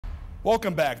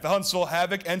Welcome back. The Huntsville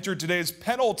Havoc entered today's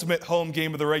penultimate home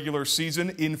game of the regular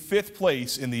season in 5th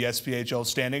place in the SPHL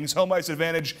standings. Home ice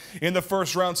advantage in the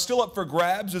first round still up for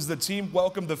grabs as the team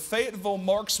welcomed the Fayetteville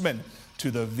Marksmen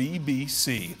to the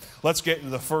VBC. Let's get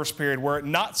into the first period, where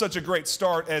not such a great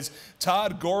start as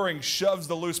Todd Goring shoves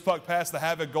the loose puck past the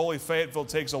Havoc goalie. Fayetteville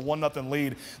takes a 1-0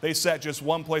 lead. They sat just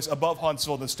one place above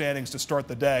Huntsville in the standings to start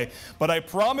the day. But I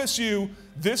promise you,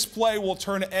 this play will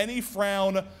turn any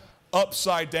frown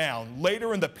upside down.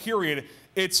 Later in the period,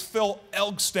 it's Phil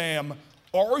Elgstam.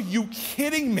 Are you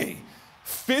kidding me?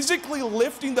 Physically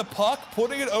lifting the puck,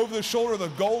 putting it over the shoulder of the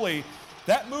goalie.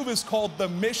 That move is called the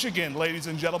Michigan, ladies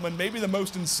and gentlemen. Maybe the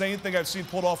most insane thing I've seen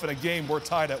pulled off in a game. We're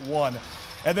tied at 1.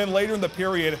 And then later in the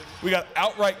period, we got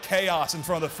outright chaos in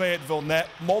front of the Fayetteville net.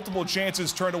 Multiple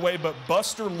chances turned away, but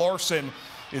Buster Larson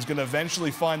is going to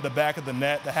eventually find the back of the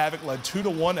net. The Havoc led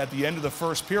 2-1 at the end of the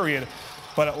first period.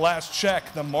 But at last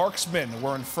check, the Marksmen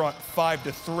were in front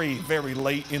 5-3 very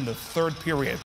late in the third period.